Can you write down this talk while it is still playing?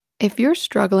If you're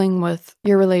struggling with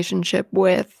your relationship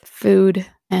with food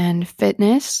and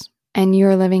fitness, and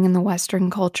you're living in the Western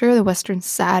culture, the Western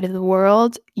side of the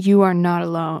world, you are not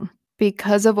alone.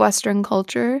 Because of Western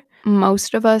culture,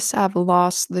 most of us have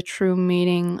lost the true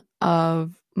meaning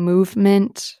of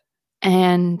movement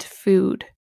and food.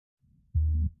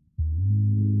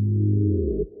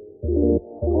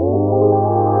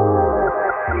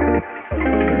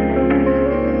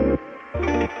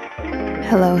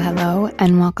 Hello,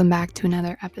 and welcome back to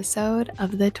another episode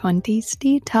of the 20s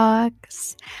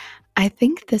Detox. I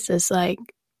think this is like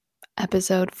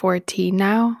episode 14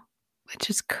 now, which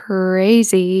is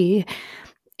crazy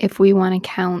if we want to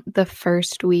count the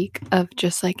first week of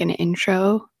just like an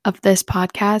intro of this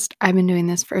podcast. I've been doing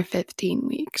this for 15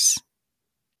 weeks.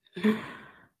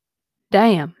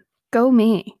 Damn, go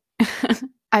me.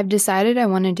 I've decided I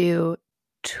want to do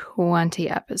 20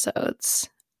 episodes.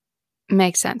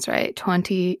 Makes sense, right?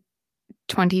 20s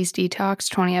Detox,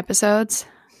 20 episodes.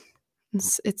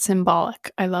 It's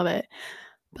symbolic. I love it.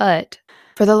 But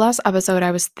for the last episode,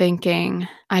 I was thinking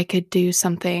I could do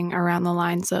something around the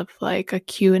lines of like a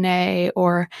Q&A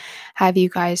or have you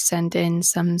guys send in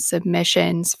some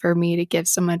submissions for me to give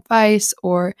some advice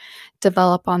or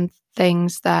develop on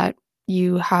things that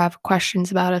you have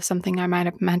questions about, of something I might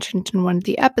have mentioned in one of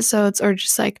the episodes, or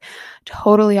just like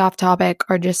totally off topic,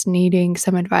 or just needing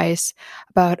some advice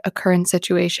about a current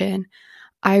situation.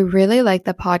 I really like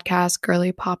the podcast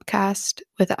Girly Popcast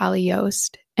with Ali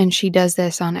Yost, and she does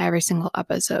this on every single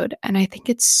episode, and I think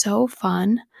it's so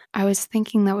fun. I was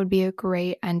thinking that would be a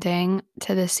great ending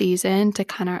to the season to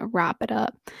kind of wrap it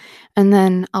up. And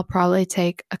then I'll probably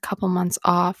take a couple months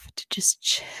off to just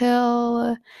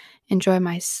chill, enjoy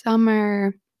my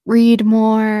summer, read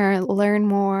more, learn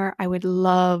more. I would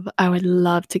love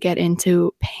to get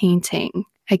into painting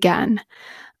again.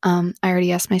 I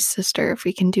already asked my sister if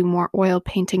we can do more oil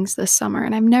paintings this summer,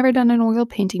 and I've never done an oil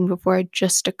painting before,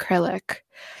 just acrylic.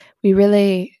 We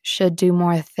really should do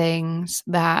more things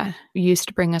that used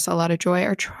to bring us a lot of joy,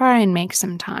 or try and make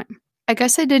some time. I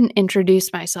guess I didn't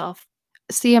introduce myself.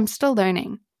 See, I'm still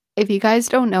learning. If you guys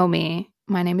don't know me,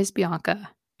 my name is Bianca,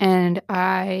 and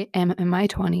I am in my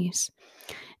 20s,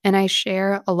 and I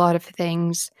share a lot of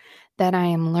things that I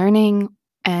am learning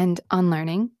and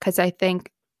unlearning, because I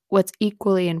think what's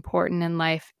equally important in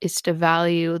life is to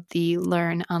value the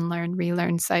learn, unlearn,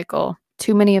 relearn cycle.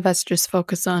 Too many of us just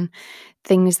focus on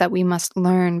things that we must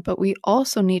learn, but we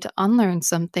also need to unlearn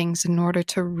some things in order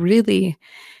to really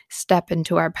step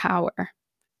into our power.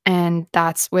 And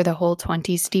that's where the whole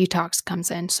 20s detox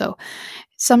comes in. So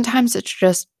sometimes it's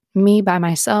just me by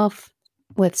myself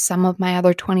with some of my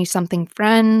other 20-something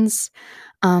friends.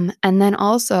 And then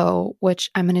also,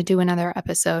 which I'm going to do another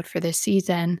episode for this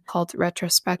season called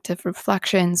Retrospective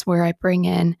Reflections, where I bring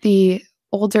in the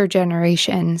older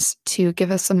generations to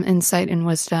give us some insight and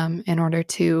wisdom in order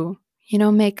to,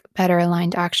 make better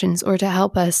aligned actions, or to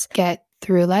help us get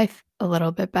through life a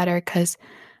little bit better. Because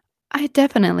I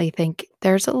definitely think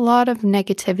there's a lot of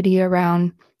negativity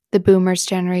around the boomers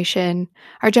generation.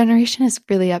 Our generation is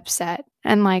really upset.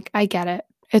 And I get it.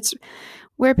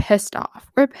 We're pissed off.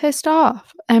 We're pissed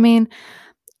off. I mean,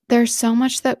 there's so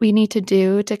much that we need to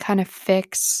do to kind of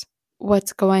fix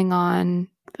what's going on.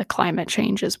 The climate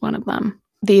change is one of them.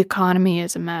 The economy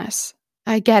is a mess.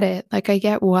 I get it. I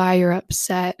get why you're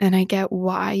upset, and I get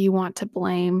why you want to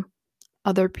blame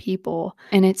other people.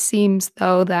 And it seems,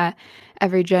 though, that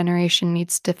every generation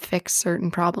needs to fix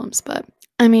certain problems. But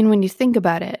I mean, when you think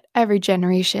about it, every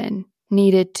generation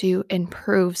needed to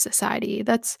improve society.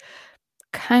 That's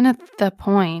kind of the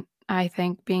point, I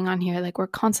think, being on here. We're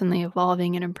constantly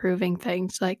evolving and improving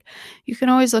things. You can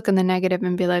always look in the negative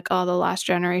and be like, oh, the last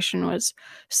generation was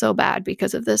so bad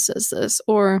because of this.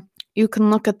 Or you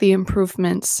can look at the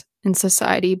improvements in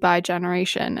society by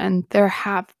generation, and there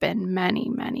have been many,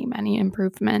 many, many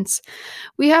improvements.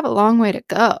 We have a long way to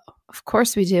go. Of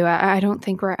course we do. I don't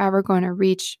think we're ever going to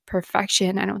reach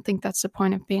perfection. I don't think that's the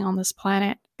point of being on this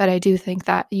planet. But I do think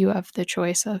that you have the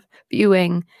choice of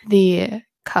viewing the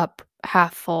cup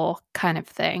half full kind of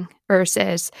thing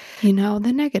versus, the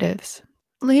negatives.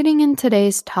 Leading in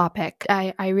today's topic,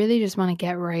 I really just want to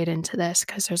get right into this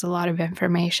because there's a lot of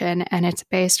information, and it's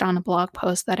based on a blog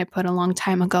post that I put a long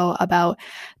time ago about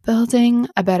building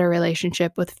a better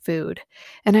relationship with food.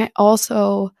 And I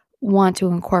also want to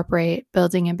incorporate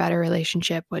building a better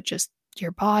relationship with just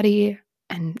your body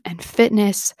and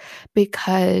fitness,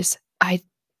 because I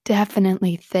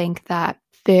definitely think that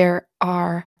there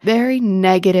are very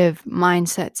negative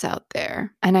mindsets out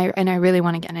there. And I really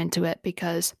want to get into it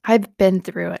because I've been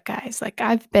through it, guys. Like,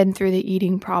 I've been through the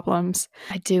eating problems.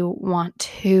 I do want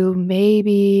to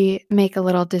maybe make a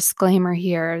little disclaimer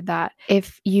here that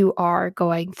if you are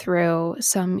going through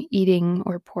some eating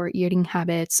or poor eating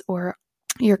habits, or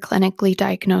you're clinically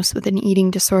diagnosed with an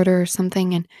eating disorder or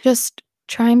something, and just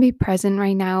try and be present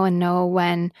right now and know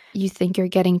when you think you're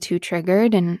getting too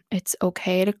triggered, and it's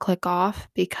okay to click off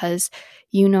because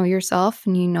you know yourself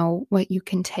and you know what you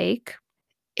can take.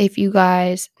 If you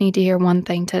guys need to hear one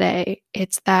thing today,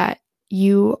 it's that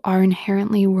you are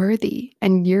inherently worthy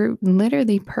and you're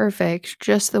literally perfect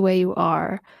just the way you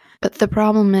are. But the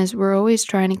problem is we're always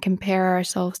trying to compare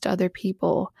ourselves to other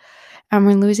people, and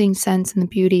we're losing sense in the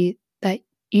beauty that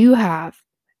you have.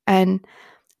 And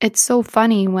it's so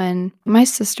funny when my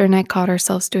sister and I caught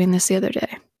ourselves doing this the other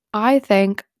day. I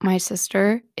think my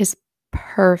sister is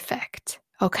perfect,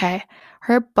 okay?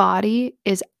 Her body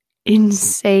is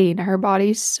insane. Her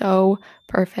body's so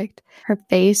perfect. Her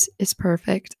face is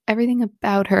perfect. Everything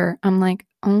about her, I'm like,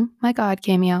 oh my God,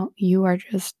 Camille, you are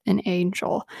just an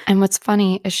angel. And what's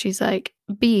funny is she's like,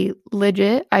 B,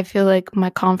 legit, I feel like my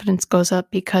confidence goes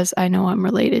up because I know I'm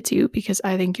related to you because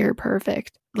I think you're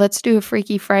perfect. Let's do a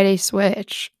Freaky Friday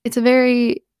switch. It's a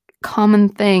very common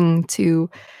thing to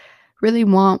really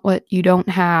want what you don't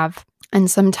have. And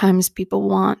sometimes people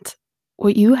want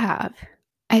what you have.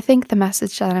 I think the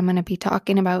message that I'm going to be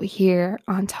talking about here,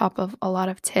 on top of a lot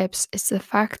of tips, is the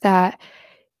fact that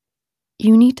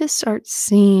you need to start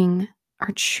seeing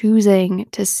or choosing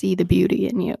to see the beauty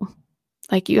in you.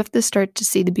 Like, you have to start to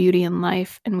see the beauty in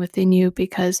life and within you,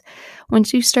 because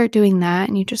once you start doing that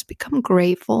and you just become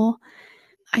grateful,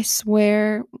 I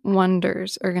swear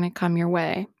wonders are going to come your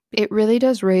way. It really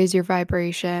does raise your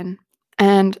vibration.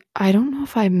 And I don't know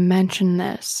if I mentioned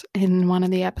this in one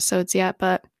of the episodes yet,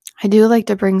 but I do like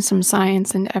to bring some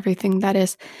science into everything that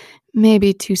is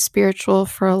maybe too spiritual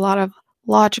for a lot of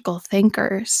logical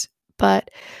thinkers.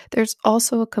 But there's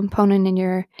also a component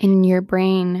in your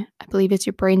brain, I believe it's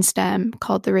your brainstem,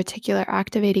 called the reticular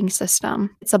activating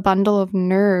system. It's a bundle of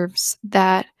nerves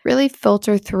that really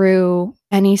filter through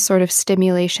any sort of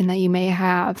stimulation that you may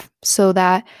have so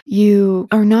that you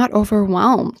are not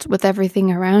overwhelmed with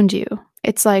everything around you.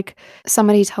 It's like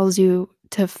somebody tells you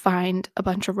to find a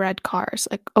bunch of red cars.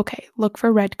 Like, okay, look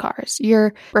for red cars.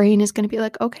 Your brain is going to be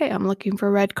like, okay, I'm looking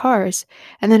for red cars.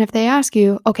 And then if they ask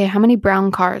you, okay, how many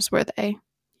brown cars were they?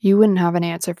 You wouldn't have an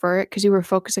answer for it because you were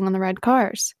focusing on the red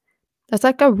cars. That's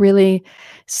like a really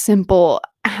simple,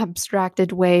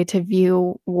 abstracted way to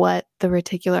view what the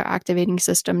reticular activating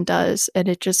system does. And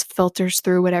it just filters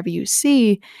through whatever you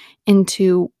see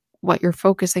into what you're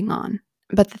focusing on.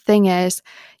 But the thing is,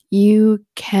 you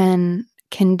can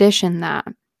condition that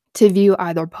to view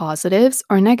either positives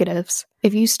or negatives.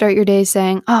 If you start your day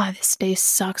saying, oh, this day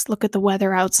sucks, look at the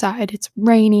weather outside, it's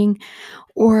raining,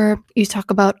 or you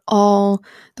talk about all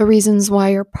the reasons why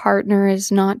your partner is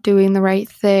not doing the right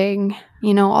thing,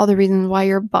 all the reasons why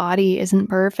your body isn't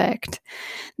perfect,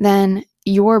 then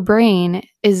your brain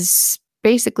is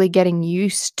basically getting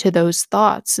used to those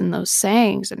thoughts and those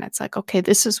sayings. And it's like, okay,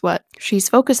 this is what she's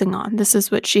focusing on. This is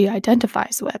what she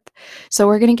identifies with. So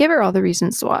we're going to give her all the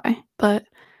reasons why. But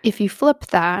if you flip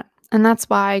that, and that's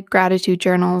why gratitude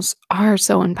journals are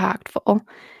so impactful.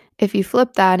 If you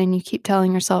flip that and you keep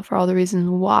telling yourself for all the reasons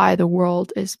why the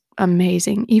world is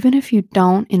amazing, even if you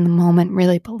don't in the moment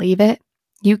really believe it,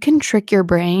 you can trick your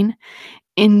brain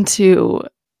into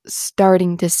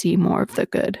starting to see more of the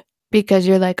good. Because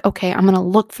you're like, okay, I'm going to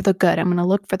look for the good. I'm going to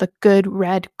look for the good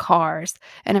red cars.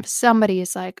 And if somebody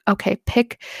is like, okay,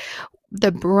 pick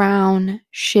the brown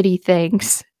shitty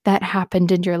things that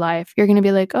happened in your life, you're going to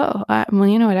be like, oh, well,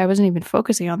 you know what? I wasn't even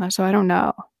focusing on that, so I don't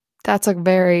know. That's a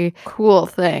very cool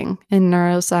thing in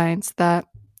neuroscience that,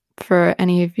 for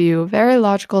any of you very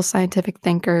logical scientific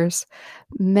thinkers,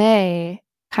 may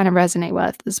kind of resonate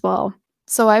with as well.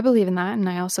 So I believe in that, and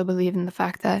I also believe in the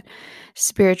fact that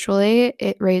spiritually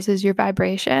it raises your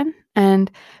vibration,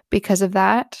 and because of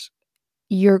that,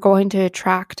 you're going to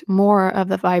attract more of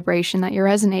the vibration that you're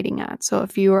resonating at. So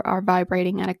if you are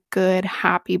vibrating at a good,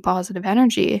 happy, positive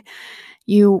energy,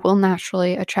 you will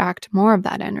naturally attract more of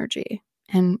that energy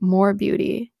and more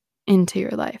beauty into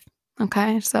your life.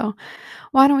 Okay, so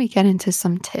why don't we get into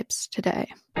some tips today?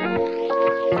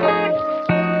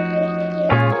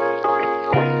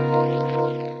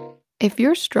 If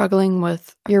you're struggling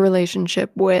with your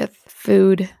relationship with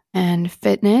food and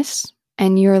fitness,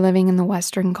 and you're living in the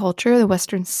Western culture, the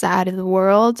Western side of the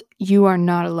world, you are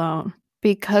not alone.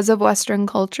 Because of Western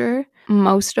culture,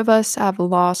 most of us have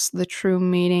lost the true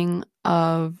meaning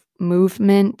of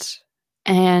movement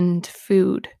and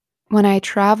food. When I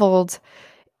traveled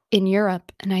in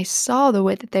Europe and I saw the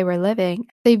way that they were living,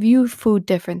 they view food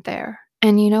different there.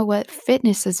 And you know what?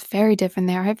 Fitness is very different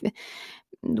there.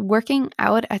 Working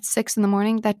out at 6 in the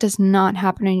morning, that does not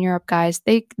happen in Europe, guys.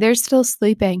 They're still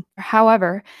sleeping.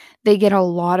 However, they get a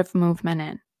lot of movement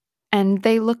in and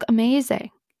they look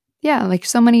amazing. Yeah, like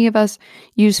so many of us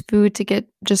use food to get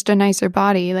just a nicer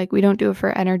body. Like we don't do it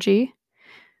for energy.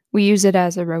 We use it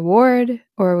as a reward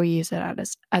or we use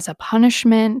it as a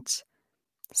punishment.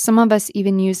 Some of us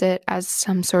even use it as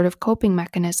some sort of coping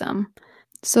mechanism.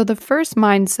 So, the first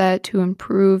mindset to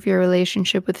improve your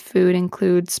relationship with food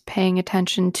includes paying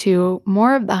attention to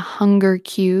more of the hunger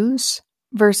cues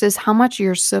versus how much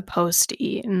you're supposed to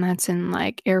eat. And that's in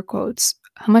like air quotes,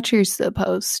 how much you're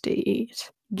supposed to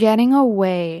eat. Getting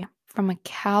away from a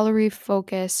calorie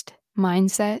focused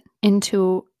mindset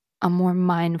into a more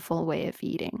mindful way of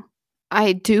eating.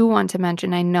 I do want to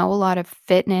mention, I know a lot of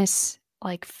fitness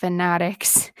like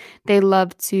fanatics, they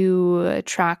love to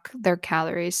track their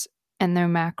calories and their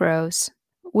macros,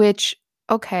 which,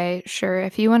 okay, sure,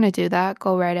 if you want to do that,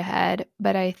 go right ahead.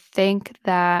 But I think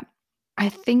that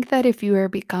if you are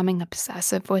becoming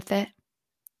obsessive with it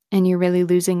and you're really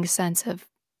losing sense of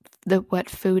what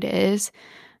food is,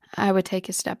 I would take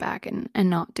a step back and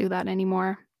not do that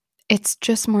anymore. It's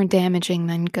just more damaging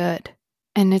than good,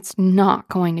 and it's not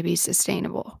going to be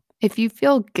sustainable. If you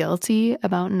feel guilty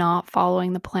about not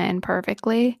following the plan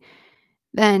perfectly,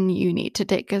 then you need to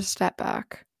take a step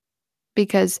back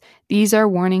because these are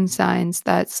warning signs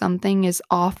that something is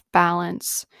off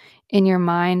balance in your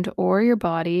mind or your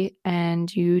body,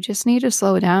 and you just need to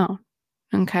slow down.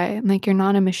 Okay? Like you're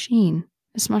not a machine.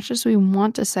 As much as we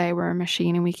want to say we're a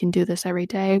machine and we can do this every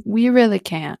day, we really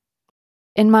can't.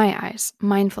 In my eyes,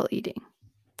 mindful eating.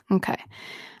 Okay.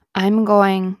 I'm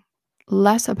going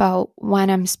less about when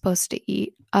I'm supposed to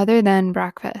eat other than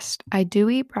breakfast. I do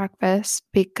eat breakfast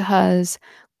because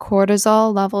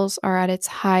cortisol levels are at its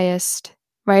highest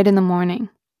right in the morning.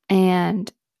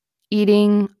 And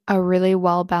eating a really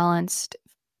well balanced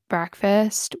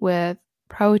breakfast with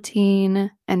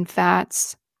protein and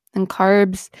fats and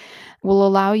carbs will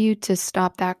allow you to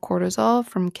stop that cortisol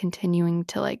from continuing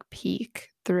to like peak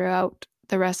throughout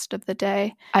the rest of the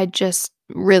day. I just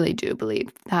really do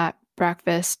believe that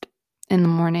breakfast in the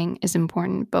morning is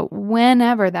important, but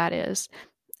whenever that is,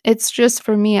 it's just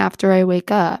for me after I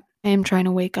wake up. I am trying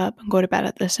to wake up and go to bed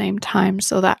at the same time.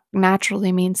 So that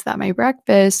naturally means that my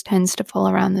breakfast tends to fall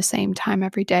around the same time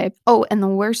every day. Oh, and the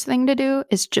worst thing to do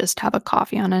is just have a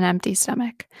coffee on an empty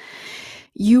stomach.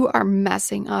 You are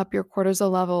messing up your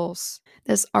cortisol levels.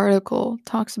 This article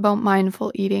talks about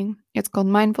mindful eating. It's called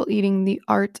Mindful Eating, the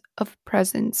Art of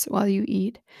Presence While You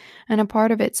Eat. And a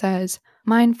part of it says,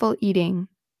 mindful eating,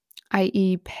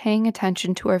 i.e., paying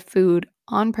attention to our food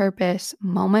on purpose,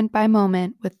 moment by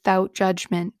moment, without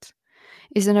judgment,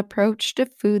 is an approach to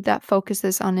food that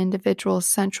focuses on individuals'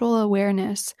 central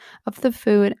awareness of the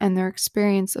food and their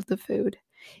experience of the food.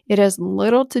 It has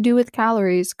little to do with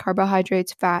calories,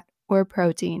 carbohydrates, fat, or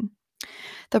protein.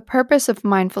 The purpose of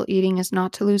mindful eating is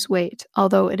not to lose weight,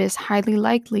 although it is highly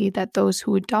likely that those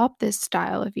who adopt this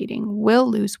style of eating will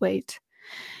lose weight.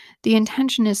 The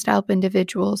intention is to help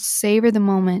individuals savor the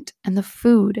moment and the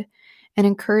food and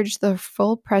encourage the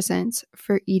full presence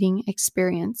for eating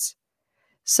experience.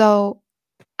 So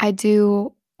I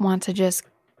do want to just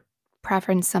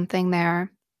preference something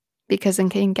there because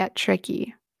it can get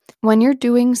tricky. When you're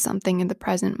doing something in the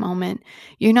present moment,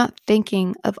 you're not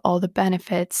thinking of all the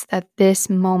benefits that this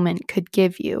moment could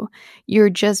give you. You're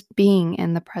just being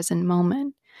in the present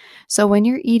moment. So when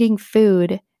you're eating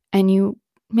food and you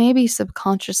maybe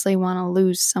subconsciously want to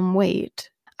lose some weight,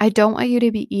 I don't want you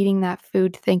to be eating that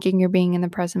food thinking you're being in the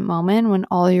present moment when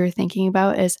all you're thinking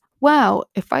about is, wow,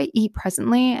 if I eat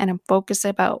presently and I'm focused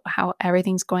about how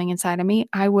everything's going inside of me,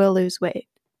 I will lose weight.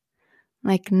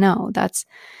 Like, no, that's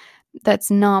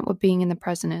not what being in the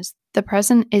present is. The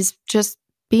present is just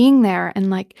being there and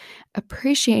like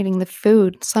appreciating the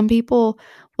food. Some people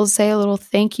will say a little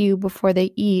thank you before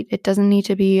they eat. It doesn't need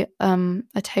to be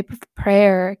a type of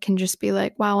prayer. It can just be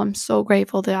like, wow, I'm so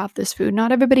grateful to have this food.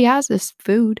 Not everybody has this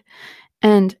food.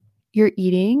 And you're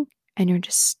eating and you're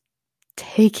just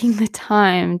taking the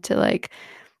time to like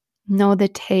know the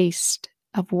taste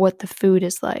of what the food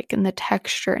is like and the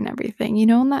texture and everything. You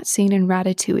know, in that scene in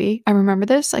Ratatouille, I remember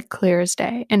this like clear as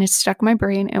day and it's stuck in my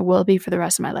brain. It will be for the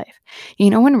rest of my life. You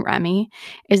know, when Remy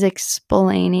is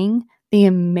explaining the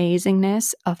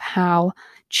amazingness of how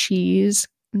cheese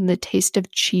the taste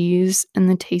of cheese and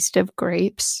the taste of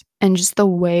grapes, and just the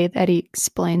way that he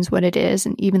explains what it is,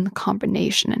 and even the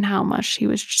combination and how much he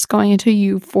was just going into a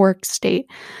euphoric state.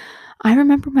 I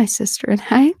remember my sister and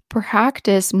I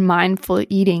practiced mindful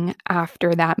eating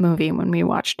after that movie when we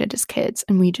watched it as kids,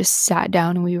 and we just sat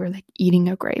down and we were like eating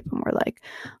a grape, and we're like,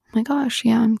 "Oh my gosh,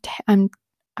 yeah,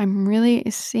 I'm really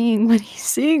seeing what he's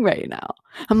seeing right now."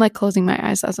 I'm like closing my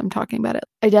eyes as I'm talking about it.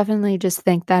 I definitely just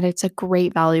think that it's a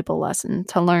great valuable lesson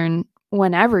to learn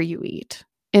whenever you eat,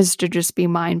 is to just be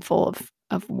mindful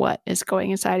of what is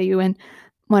going inside of you. And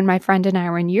when my friend and I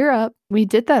were in Europe, we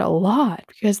did that a lot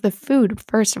because the food,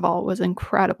 first of all, was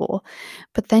incredible.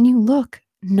 But then you look,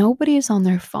 nobody is on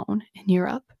their phone in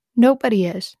Europe. Nobody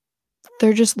is.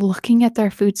 They're just looking at their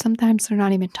food. Sometimes they're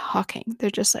not even talking. They're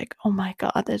just like, oh my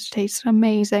God, this tastes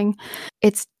amazing.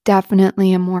 It's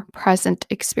definitely a more present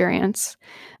experience.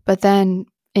 But then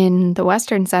in the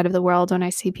Western side of the world, when I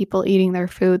see people eating their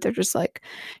food, they're just like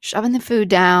shoving the food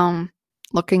down,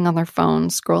 looking on their phone,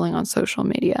 scrolling on social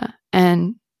media.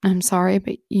 And I'm sorry,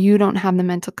 but you don't have the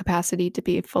mental capacity to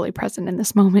be fully present in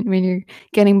this moment when you're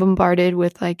getting bombarded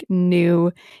with like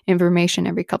new information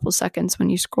every couple seconds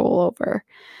when you scroll over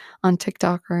on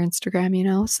TikTok or Instagram, you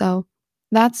know? So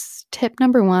that's tip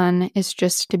number one, is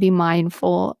just to be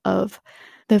mindful of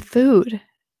the food.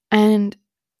 And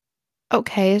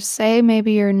okay, say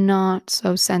maybe you're not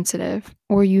so sensitive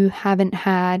or you haven't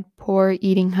had poor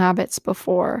eating habits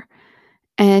before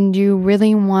and you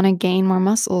really want to gain more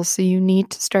muscle, so you need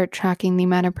to start tracking the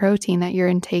amount of protein that you're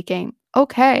intaking.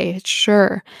 Okay,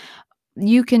 sure,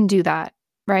 you can do that,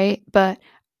 right? But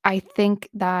I think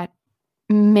that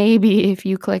maybe if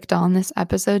you clicked on this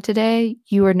episode today,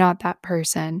 you are not that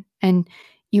person and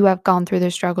you have gone through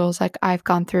the struggles like I've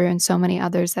gone through and so many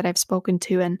others that I've spoken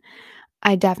to. And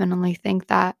I definitely think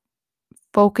that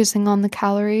focusing on the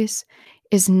calories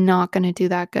is not going to do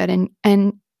that good.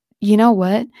 And you know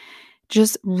what?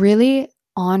 Just really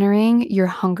honoring your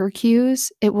hunger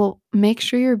cues, it will make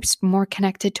sure you're more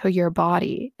connected to your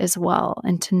body as well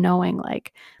and to knowing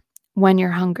like when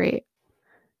you're hungry.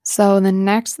 So the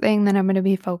next thing that I'm going to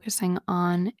be focusing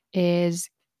on is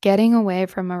getting away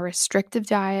from a restrictive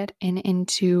diet and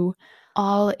into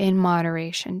all in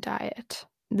moderation diet.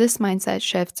 This mindset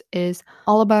shift is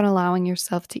all about allowing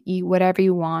yourself to eat whatever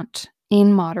you want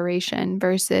in moderation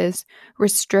versus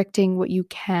restricting what you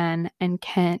can and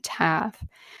can't have.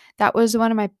 That was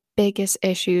one of my biggest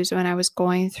issues when I was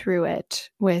going through it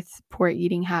with poor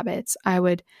eating habits. I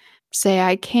would say,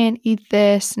 I can't eat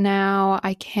this now.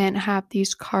 I can't have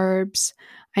these carbs.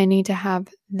 I need to have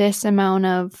this amount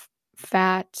of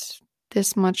fat,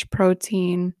 this much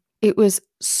protein. It was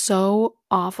so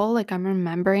awful. Like, I'm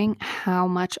remembering how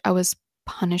much I was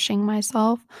punishing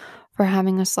myself for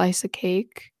having a slice of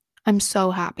cake. I'm so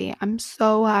happy. I'm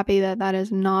so happy that that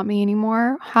is not me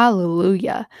anymore.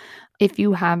 Hallelujah. If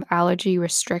you have allergy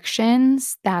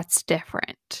restrictions, that's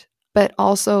different. But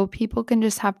also, people can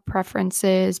just have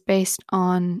preferences based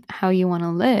on how you want to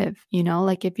live. You know,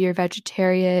 like if you're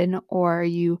vegetarian or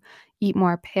you eat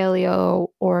more paleo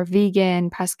or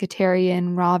vegan,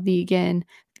 pescatarian, raw vegan,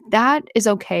 that is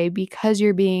okay because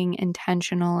you're being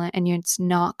intentional and it's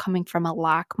not coming from a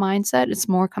lack mindset. It's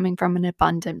more coming from an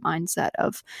abundant mindset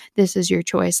of this is your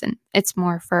choice and it's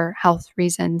more for health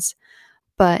reasons.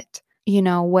 But, you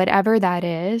know, whatever that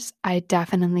is, I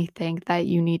definitely think that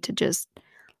you need to just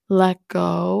let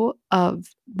go of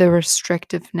the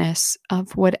restrictiveness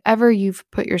of whatever you've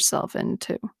put yourself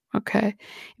into. Okay.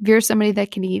 If you're somebody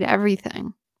that can eat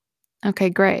everything, okay,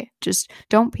 great. Just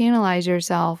don't penalize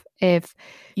yourself if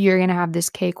you're going to have this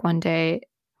cake one day.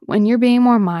 When you're being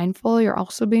more mindful, you're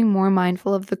also being more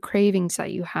mindful of the cravings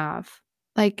that you have.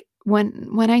 Like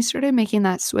when I started making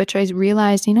that switch, I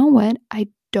realized, you know what? I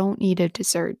don't need a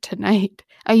dessert tonight.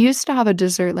 I used to have a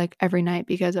dessert like every night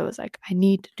because I was like, I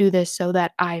need to do this so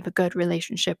that I have a good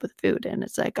relationship with food. And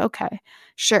it's like, okay,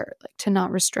 sure, like to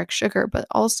not restrict sugar, but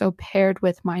also paired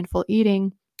with mindful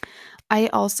eating.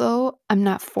 I'm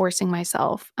not forcing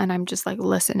myself and I'm just like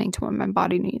listening to what my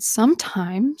body needs.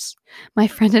 Sometimes my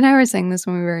friend and I were saying this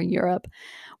when we were in Europe.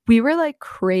 We were like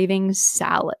craving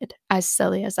salad, as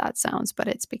silly as that sounds, but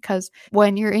it's because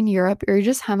when you're in Europe, you're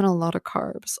just having a lot of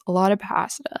carbs, a lot of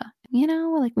pasta. You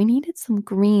know, like we needed some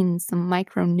greens, some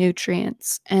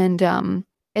micronutrients, and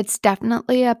it's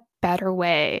definitely a better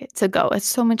way to go. It's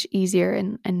so much easier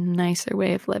and nicer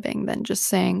way of living than just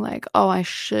saying like, oh, I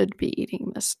should be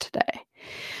eating this today.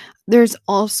 There's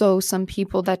also some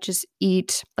people that just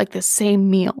eat like the same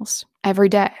meals every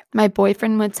day. My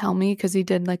boyfriend would tell me, because he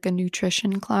did like a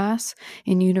nutrition class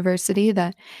in university,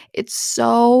 that it's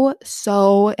so,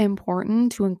 so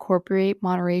important to incorporate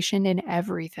moderation in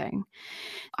everything.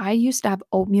 I used to have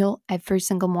oatmeal every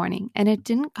single morning, and it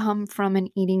didn't come from an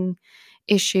eating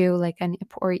issue, like an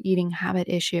or eating habit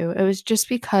issue. It was just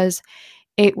because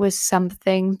it was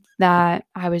something that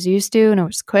I was used to, and it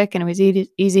was quick, and it was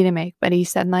easy to make. But he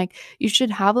said, like, you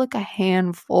should have like a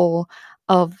handful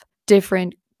of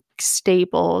different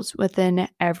staples within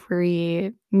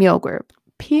every meal group.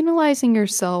 Penalizing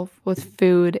yourself with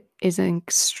food is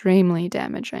extremely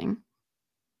damaging.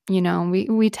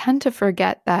 We tend to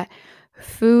forget that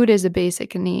food is a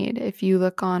basic need. If you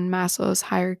look on Maslow's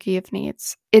hierarchy of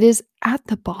needs, it is at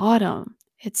the bottom.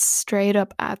 It's straight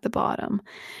up at the bottom.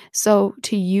 So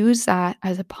to use that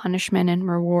as a punishment and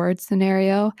reward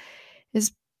scenario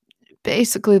is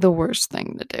basically the worst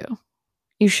thing to do.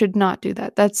 You should not do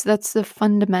that. That's the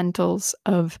fundamentals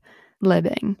of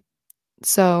living.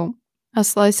 So a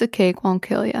slice of cake won't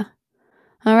kill you.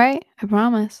 All right? I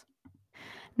promise.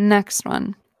 Next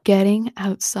one, getting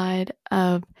outside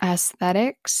of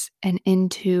aesthetics and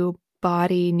into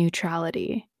body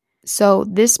neutrality. So,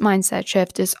 this mindset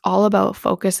shift is all about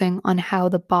focusing on how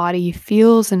the body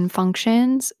feels and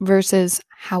functions versus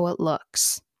how it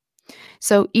looks.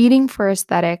 So, eating for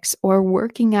aesthetics or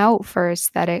working out for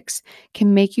aesthetics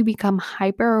can make you become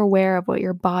hyper aware of what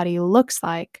your body looks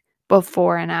like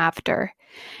before and after.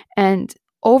 And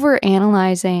over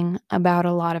analyzing about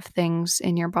a lot of things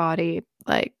in your body,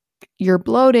 like you're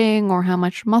bloating or how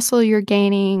much muscle you're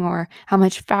gaining or how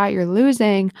much fat you're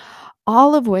losing,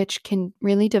 all of which can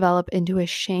really develop into a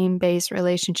shame-based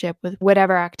relationship with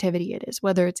whatever activity it is,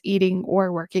 whether it's eating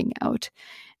or working out.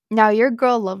 Now, your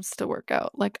girl loves to work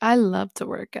out. Like, I love to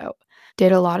work out.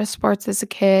 Did a lot of sports as a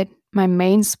kid. My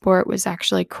main sport was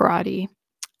actually karate.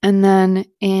 And then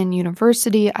in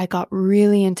university, I got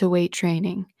really into weight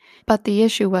training. But the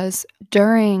issue was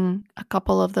during a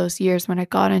couple of those years when I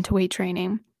got into weight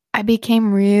training, I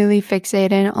became really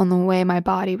fixated on the way my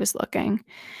body was looking.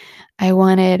 I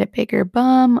wanted a bigger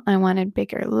bum, I wanted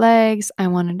bigger legs, I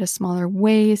wanted a smaller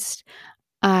waist.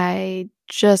 I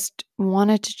just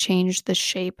wanted to change the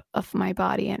shape of my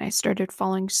body, and I started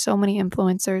following so many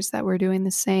influencers that were doing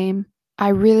the same. I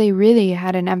really, really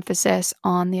had an emphasis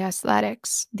on the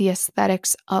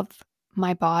aesthetics of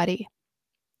my body.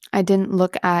 I didn't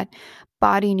look at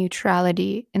body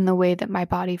neutrality in the way that my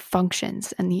body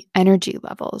functions and the energy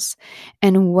levels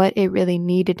and what it really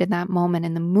needed in that moment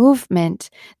and the movement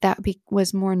that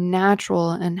was more natural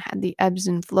and had the ebbs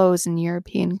and flows in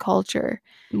European culture,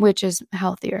 which is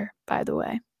healthier, by the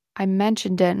way. I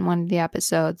mentioned it in one of the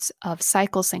episodes of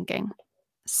cycle syncing.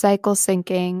 Cycle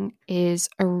syncing is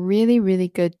a really, really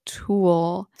good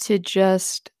tool to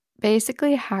just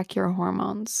basically hack your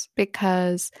hormones,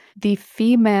 because the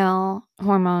female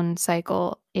hormone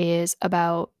cycle is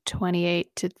about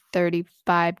 28 to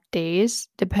 35 days,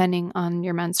 depending on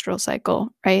your menstrual cycle,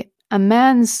 right? A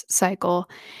man's cycle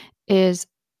is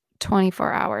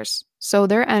 24 hours. So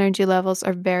their energy levels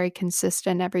are very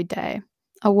consistent every day.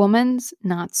 A woman's,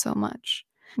 not so much.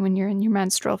 When you're in your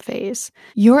menstrual phase,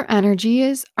 your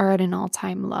energies are at an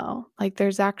all-time low. Like,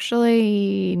 there's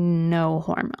actually no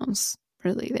hormones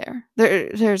really there.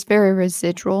 There's very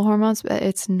residual hormones, but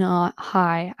it's not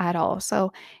high at all.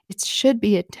 So it should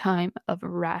be a time of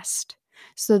rest.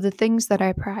 So the things that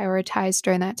I prioritize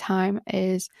during that time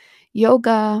is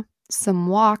yoga, some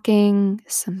walking,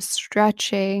 some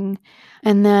stretching,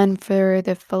 and then for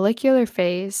the follicular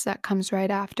phase that comes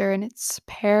right after, and it's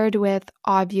paired with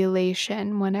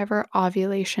ovulation. Whenever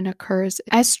ovulation occurs,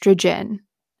 estrogen,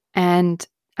 and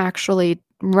actually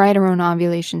right around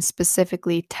ovulation,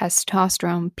 specifically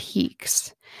testosterone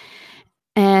peaks.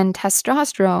 And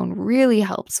testosterone really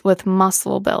helps with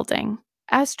muscle building.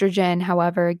 Estrogen,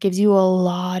 however, gives you a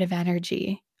lot of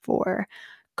energy for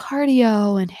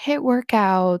cardio and HIIT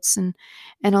workouts and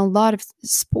a lot of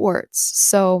sports.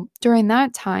 So during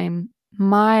that time,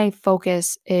 my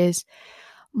focus is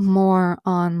more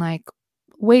on like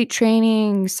weight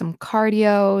training, some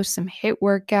cardio, some HIIT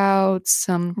workouts,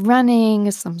 some running,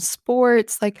 some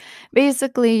sports, like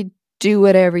basically do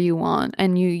whatever you want,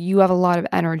 and you have a lot of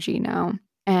energy now.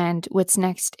 And what's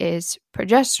next is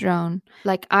progesterone.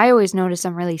 Like, I always notice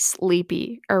I'm really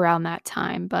sleepy around that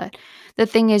time, but the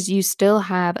thing is, you still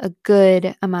have a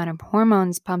good amount of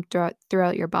hormones pumped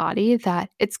throughout your body,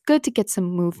 that it's good to get some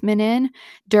movement in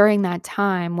during that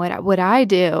time. What I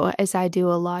do is I do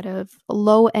a lot of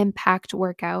low impact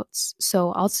workouts.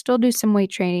 So I'll still do some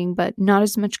weight training, but not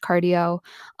as much cardio.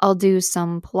 I'll do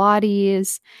some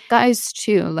Pilates. Guys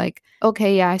too, like,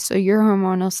 okay, yeah, so your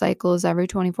hormonal cycle is every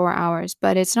 24 hours,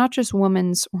 but it's not just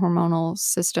women's hormonal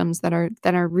systems that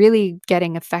are really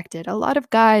getting affected. A lot of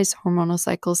guys' hormonal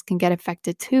cycles can get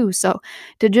affected too. So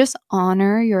to just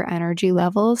honor your energy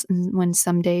levels, and when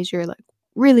some days you're like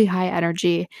really high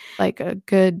energy, like a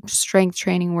good strength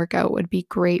training workout would be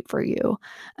great for you.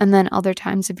 And then other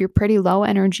times, if you're pretty low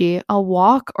energy, a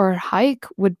walk or hike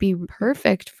would be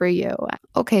perfect for you.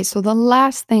 Okay, so the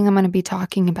last thing I'm going to be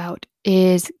talking about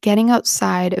is getting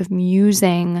outside of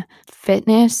using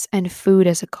fitness and food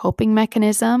as a coping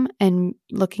mechanism and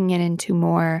looking it into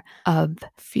more of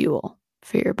fuel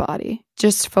for your body.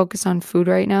 Just focus on food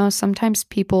right now. Sometimes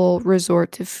people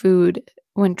resort to food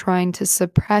when trying to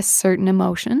suppress certain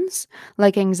emotions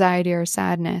like anxiety or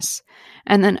sadness.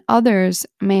 And then others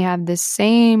may have the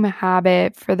same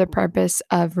habit for the purpose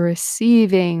of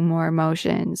receiving more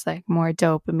emotions, like more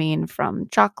dopamine from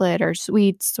chocolate or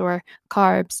sweets or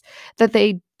carbs, that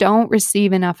they don't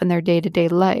receive enough in their day-to-day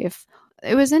life.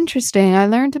 It was interesting. I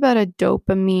learned about a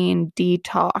dopamine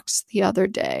detox the other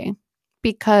day,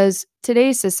 because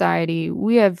today's society,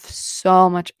 we have so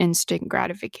much instant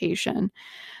gratification.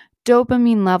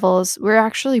 Dopamine levels, we're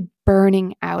actually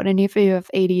burning out. And if you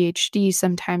have ADHD,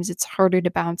 sometimes it's harder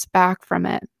to bounce back from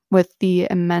it with the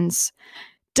immense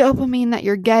dopamine that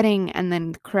you're getting and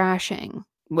then crashing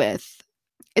with.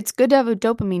 It's good to have a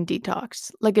dopamine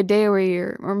detox, like a day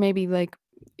where or maybe like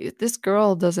this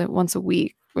girl does it once a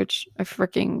week, which I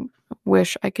freaking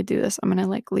wish I could do this. I'm going to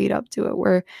like lead up to it,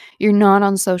 where you're not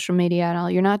on social media at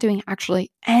all. You're not doing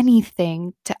actually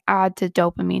anything to add to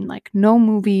dopamine, like no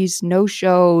movies, no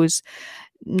shows,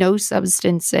 no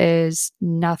substances,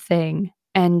 nothing.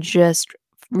 And just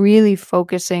really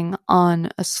focusing on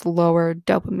a slower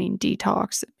dopamine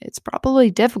detox. It's probably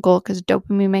difficult because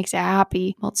dopamine makes you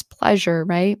happy. Well, it's pleasure,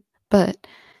 right? But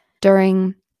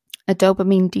during a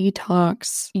dopamine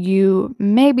detox, you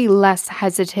may be less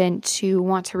hesitant to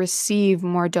want to receive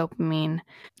more dopamine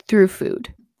through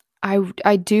food.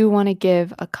 I do want to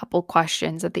give a couple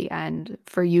questions at the end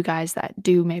for you guys that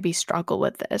do maybe struggle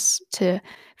with this, to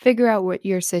figure out what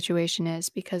your situation is,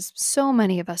 because so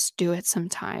many of us do it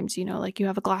sometimes. Like you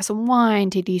have a glass of wine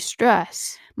to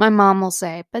de-stress. My mom will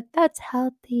say, but that's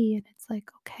healthy. And it's like,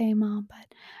 okay, mom,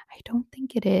 but I don't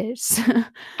think it is.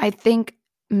 I think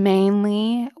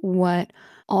mainly what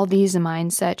all these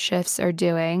mindset shifts are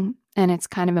doing, and it's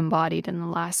kind of embodied in the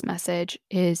last message,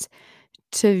 is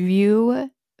to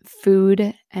view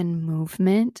food and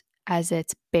movement as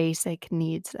its basic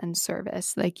needs and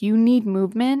service. Like, you need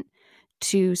movement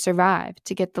to survive,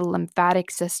 to get the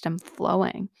lymphatic system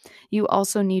flowing. You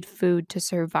also need food to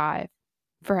survive,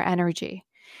 for energy.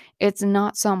 It's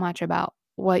not so much about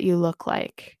what you look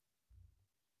like.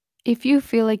 If you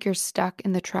feel like you're stuck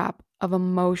in the trap of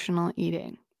emotional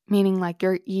eating, meaning like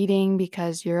you're eating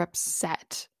because you're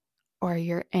upset or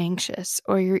you're anxious,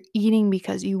 or you're eating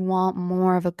because you want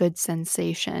more of a good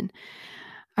sensation,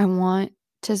 I want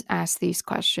to ask these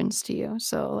questions to you.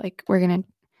 So, like, we're going to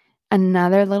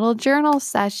another little journal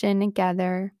session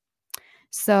together.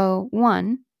 So,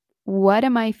 one, what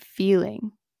am I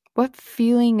feeling? What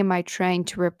feeling am I trying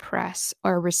to repress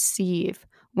or receive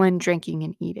when drinking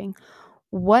and eating?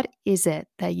 What is it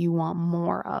that you want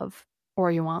more of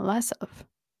or you want less of?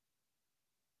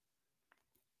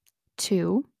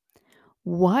 Two,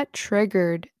 what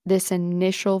triggered this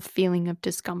initial feeling of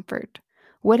discomfort?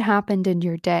 What happened in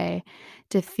your day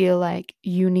to feel like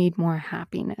you need more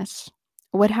happiness?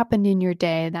 What happened in your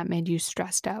day that made you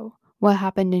stressed out? What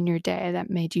happened in your day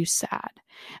that made you sad?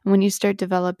 And when you start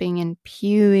developing and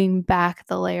peeling back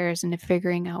the layers into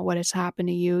figuring out what has happened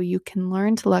to you, you can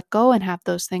learn to let go and have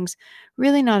those things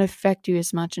really not affect you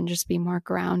as much and just be more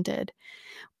grounded.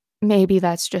 Maybe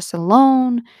that's just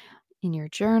alone in your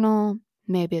journal.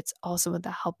 Maybe it's also with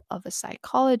the help of a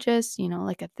psychologist,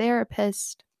 like a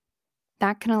therapist.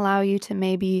 That can allow you to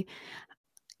maybe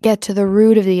get to the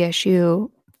root of the issue.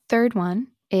 Third one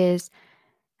is,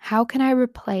 how can I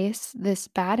replace this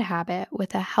bad habit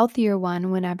with a healthier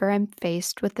one whenever I'm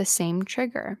faced with the same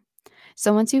trigger?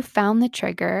 So once you've found the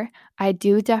trigger, I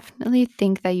do definitely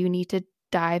think that you need to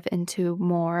dive into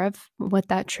more of what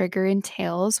that trigger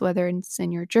entails, whether it's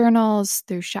in your journals,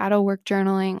 through shadow work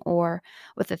journaling, or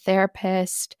with a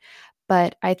therapist.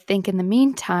 But I think in the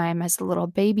meantime, as a little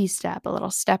baby step, a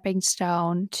little stepping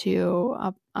stone to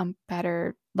a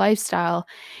better lifestyle,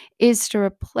 is to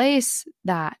replace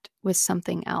that with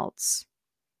something else.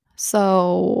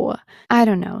 So, I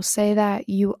don't know, say that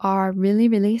you are really,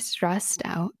 really stressed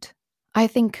out. I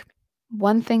think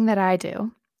one thing that I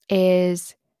do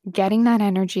is getting that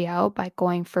energy out by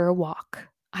going for a walk.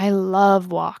 I love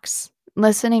walks.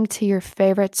 Listening to your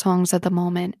favorite songs at the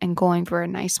moment and going for a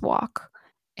nice walk.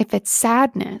 If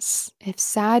sadness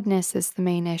is the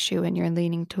main issue and you're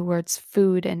leaning towards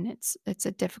food and it's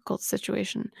a difficult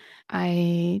situation,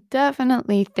 I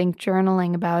definitely think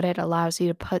journaling about it allows you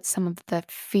to put some of the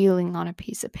feeling on a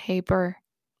piece of paper.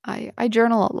 I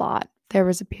journal a lot. There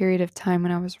was a period of time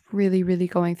when I was really, really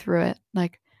going through it,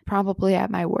 like probably at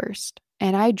my worst.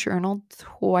 And I journaled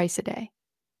twice a day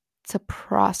to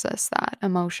process that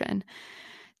emotion.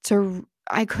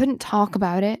 I couldn't talk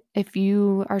about it. If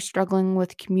you are struggling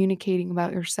with communicating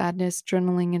about your sadness,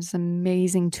 journaling is an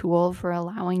amazing tool for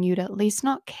allowing you to at least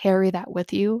not carry that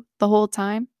with you the whole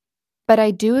time. But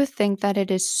I do think that it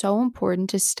is so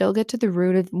important to still get to the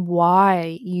root of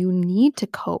why you need to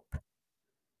cope.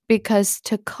 Because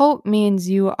to cope means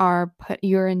you're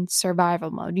in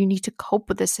survival mode. You need to cope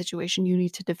with this situation. You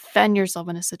need to defend yourself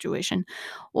in a situation.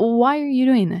 Why are you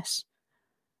doing this?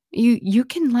 You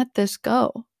can let this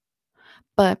go.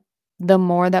 But the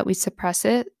more that we suppress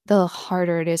it, the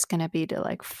harder it is going to be to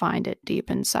like find it deep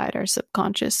inside our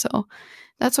subconscious. So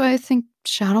that's why I think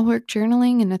shadow work,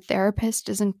 journaling, and a therapist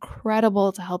is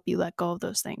incredible to help you let go of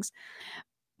those things.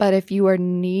 But if you are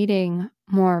needing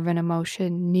more of an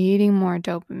emotion, needing more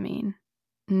dopamine,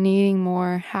 needing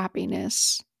more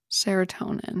happiness,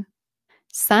 serotonin,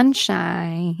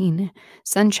 sunshine.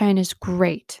 Sunshine is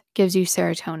great, gives you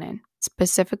serotonin,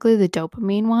 specifically the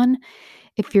dopamine one.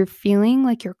 If you're feeling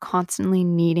like you're constantly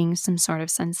needing some sort of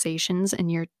sensations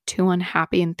and you're too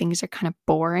unhappy and things are kind of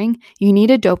boring, you need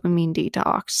a dopamine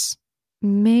detox.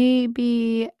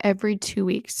 Maybe every 2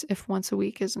 weeks, if once a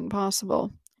week isn't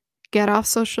possible. Get off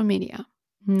social media.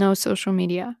 No social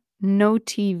media. No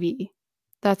TV.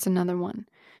 That's another one.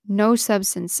 No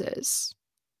substances.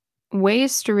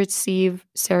 Ways to receive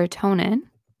serotonin: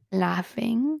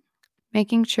 laughing,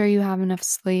 making sure you have enough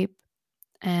sleep,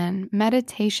 and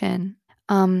meditation.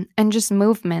 And just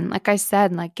movement. Like I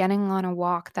said, like getting on a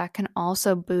walk, that can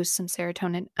also boost some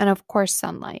serotonin. And of course,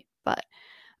 sunlight. But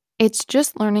it's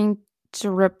just learning to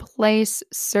replace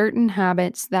certain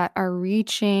habits that are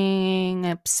reaching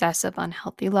obsessive,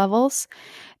 unhealthy levels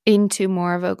into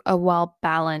more of a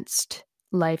well-balanced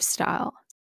lifestyle.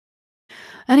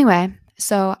 Anyway,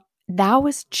 so that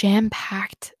was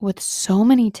jam-packed with so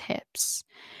many tips.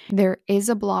 There is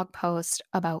a blog post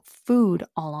about food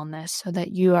all on this so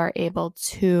that you are able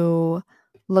to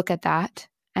look at that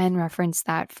and reference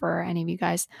that for any of you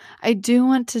guys. I do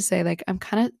want to say, like,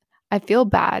 I feel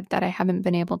bad that I haven't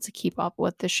been able to keep up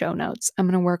with the show notes. I'm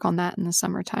going to work on that in the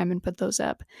summertime and put those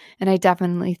up. And I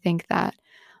definitely think that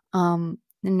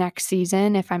next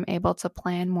season, if I'm able to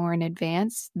plan more in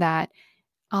advance, that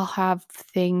I'll have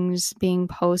things being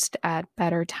posted at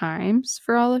better times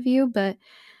for all of you. But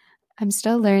I'm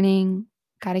still learning.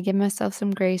 Got to give myself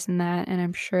some grace in that. And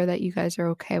I'm sure that you guys are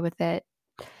okay with it.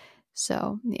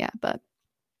 So, yeah, but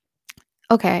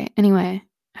okay. Anyway,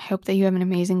 I hope that you have an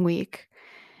amazing week,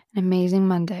 an amazing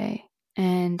Monday,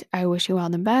 and I wish you all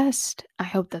the best. I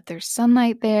hope that there's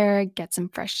sunlight there, get some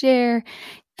fresh air,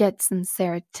 get some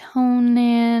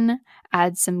serotonin,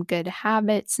 add some good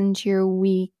habits into your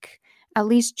week. At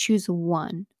least choose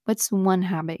one. What's one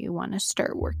habit you want to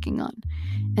start working on?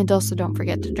 And also don't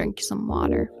forget to drink some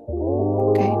water.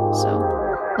 Okay, so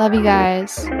love you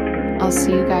guys. I'll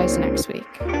see you guys next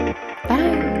week.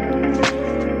 Bye.